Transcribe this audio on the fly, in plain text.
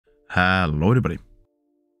Hello everybody.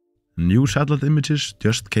 New satellite images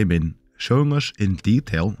just came in, showing us in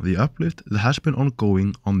detail the uplift that has been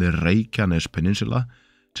ongoing on the Reykjanes peninsula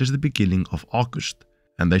since the beginning of August,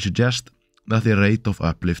 and they suggest that the rate of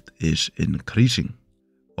uplift is increasing.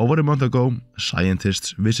 Over a month ago,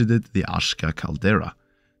 scientists visited the Askja caldera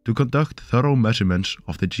to conduct thorough measurements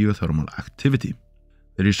of the geothermal activity.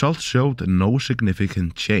 The results showed no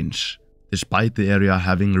significant change, despite the area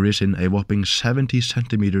having risen a whopping 70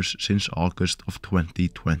 centimeters since August of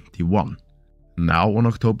 2021. Now on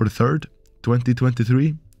October 3rd,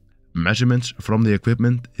 2023, measurements from the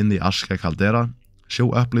equipment in the Askja caldera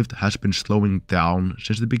show uplift has been slowing down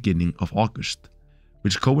since the beginning of August,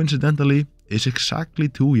 which coincidentally is exactly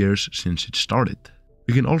 2 years since it started.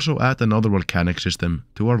 We can also add another volcanic system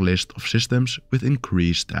to our list of systems with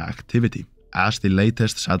increased activity, as the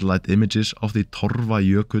latest satellite images of the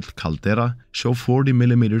Torfajökull caldera show 40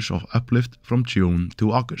 millimeters of uplift from June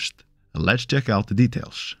to August. Let's check out the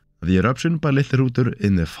details. The eruption by Litli Hrútur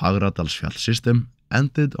in the Fagradalsfjall system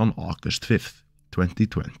ended on August 5th,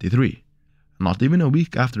 2023. Not even a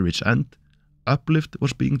week after its end, uplift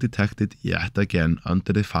was being detected yet again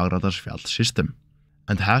under the Fagradalsfjall system,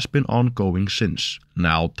 and has been ongoing since,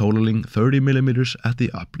 now totaling 30 millimeters at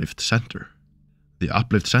the uplift center. The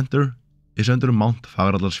uplift center is under Mount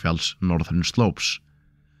Fagradalsfjall's northern slopes,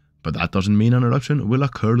 but that doesn't mean an eruption will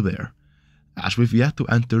occur there, as we've yet to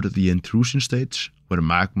enter the intrusion stage where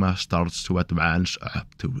magma starts to advance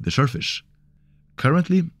up to the surface.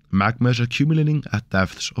 Currently, magma is accumulating at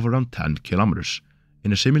depths of around 10 kilometers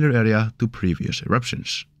in a similar area to previous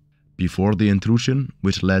eruptions. Before the intrusion,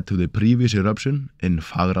 which led to the previous eruption in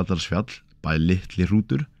Fagradalsfjall by Litli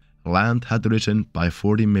Hrútur, land had risen by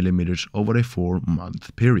 40 millimeters over a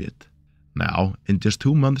 4-month period. Now, in just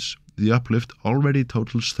 2 months, the uplift already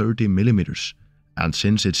totals 30 millimeters, and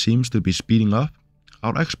since it seems to be speeding up,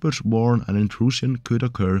 our experts warn an intrusion could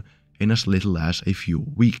occur in as little as a few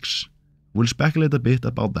weeks. We'll speculate a bit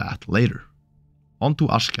about that later. On to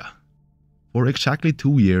Askja. For exactly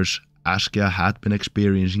 2 years, Askja had been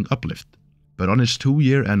experiencing uplift, but on its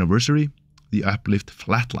 2-year anniversary, the uplift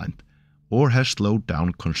flatlined, or has slowed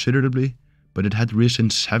down considerably, but it had risen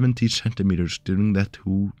 70 centimeters during that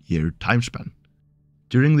 2-year time span.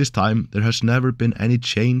 During this time, there has never been any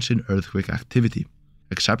change in earthquake activity,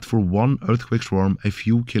 except for one earthquake swarm a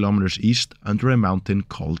few kilometers east under a mountain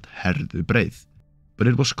called Herðubreið, but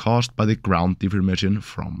it was caused by the ground deformation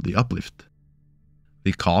from the uplift.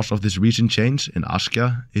 The cause of this recent change in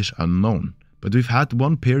Askja is unknown, but we've had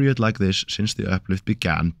one period like this since the uplift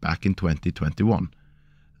began back in 2021,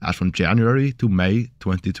 as from January to May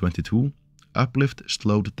 2022, uplift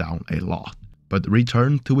slowed down a lot, but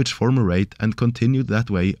returned to its former rate and continued that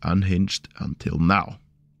way unhinged until now.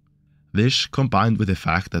 This, combined with the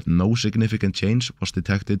fact that no significant change was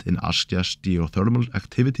detected in Askja's geothermal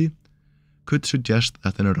activity, could suggest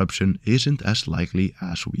that an eruption isn't as likely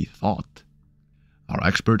as we thought. Our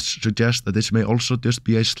experts suggest that this may also just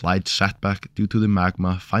be a slight setback due to the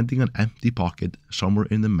magma finding an empty pocket somewhere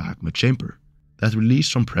in the magma chamber that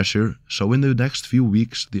released some pressure, so in the next few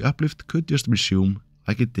weeks the uplift could just resume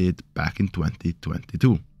like it did back in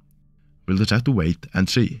 2022. We'll just have to wait and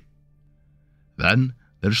see. Then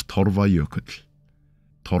there's Torfajökull.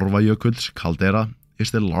 Torfajökull's caldera is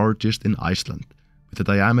the largest in Iceland, with a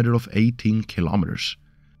diameter of 18 kilometers,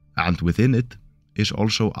 and within it is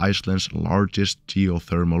also Iceland's largest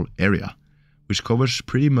geothermal area, which covers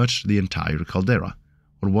pretty much the entire caldera,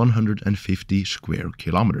 or 150 square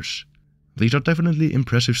kilometers. These are definitely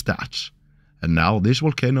impressive stats, and now this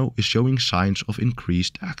volcano is showing signs of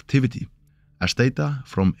increased activity, as data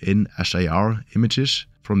from InSAR images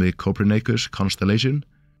from the Copernicus constellation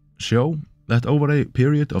show that over a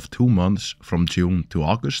period of 2 months from June to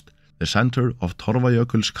August, the center of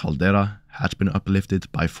Torfajökull's caldera has been uplifted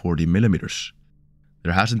by 40 millimeters.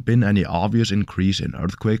 There hasn't been any obvious increase in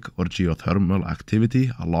earthquake or geothermal activity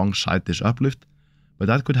alongside this uplift, but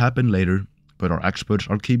that could happen later, but our experts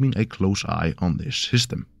are keeping a close eye on this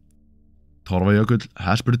system. Torfajökull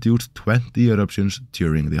has produced 20 eruptions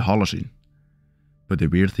during the Holocene, but the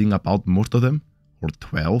weird thing about most of them, or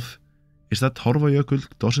 12, is that Torfajökull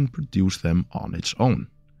doesn't produce them on its own.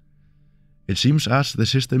 It seems as the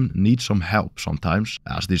system needs some help sometimes,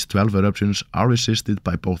 as these 12 eruptions are assisted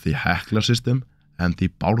by both the Hekla system and the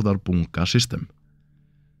Bárðarbunga system.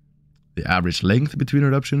 The average length between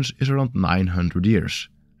eruptions is around 900 years,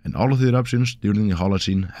 and all of the eruptions during the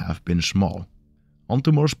Holocene have been small. On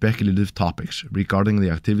to more speculative topics regarding the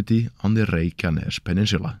activity on the Reykjanes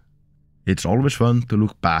peninsula. It's always fun to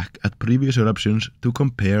look back at previous eruptions to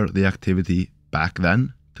compare the activity back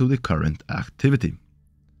then to the current activity.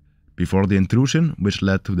 Before the intrusion, which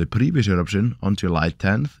led to the previous eruption on July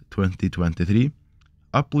 10, 2023,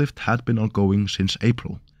 Uplift had been ongoing since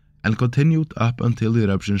April and continued up until the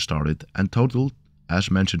eruption started and totaled,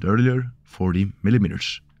 as mentioned earlier, 40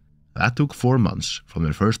 millimeters. That took 4 months from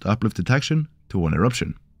the first Uplift detection to an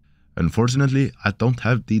eruption. Unfortunately, I don't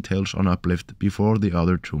have details on Uplift before the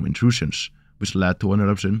other 2 intrusions, which led to an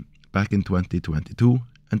eruption back in 2022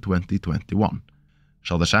 and 2021,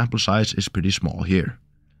 so the sample size is pretty small here.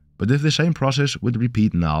 But if the same process would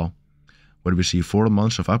repeat now, where we see 4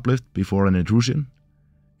 months of Uplift before an intrusion,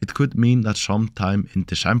 it could mean that sometime in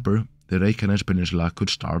December the Reykjanes peninsula could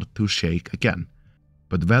start to shake again.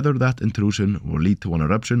 But whether that intrusion will lead to an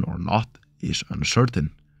eruption or not is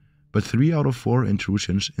uncertain. But 3 out of 4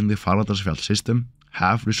 intrusions in the Fagradalsfjall system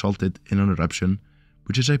have resulted in an eruption,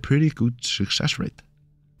 which is a pretty good success rate.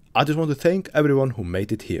 I just want to thank everyone who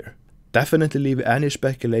made it here. Definitely leave any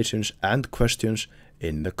speculations and questions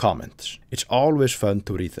in the comments. It's always fun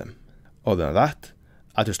to read them. Other than that,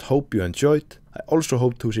 I just hope you enjoyed. I also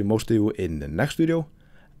hope to see most of you in the next video,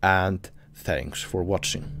 and thanks for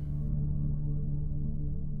watching.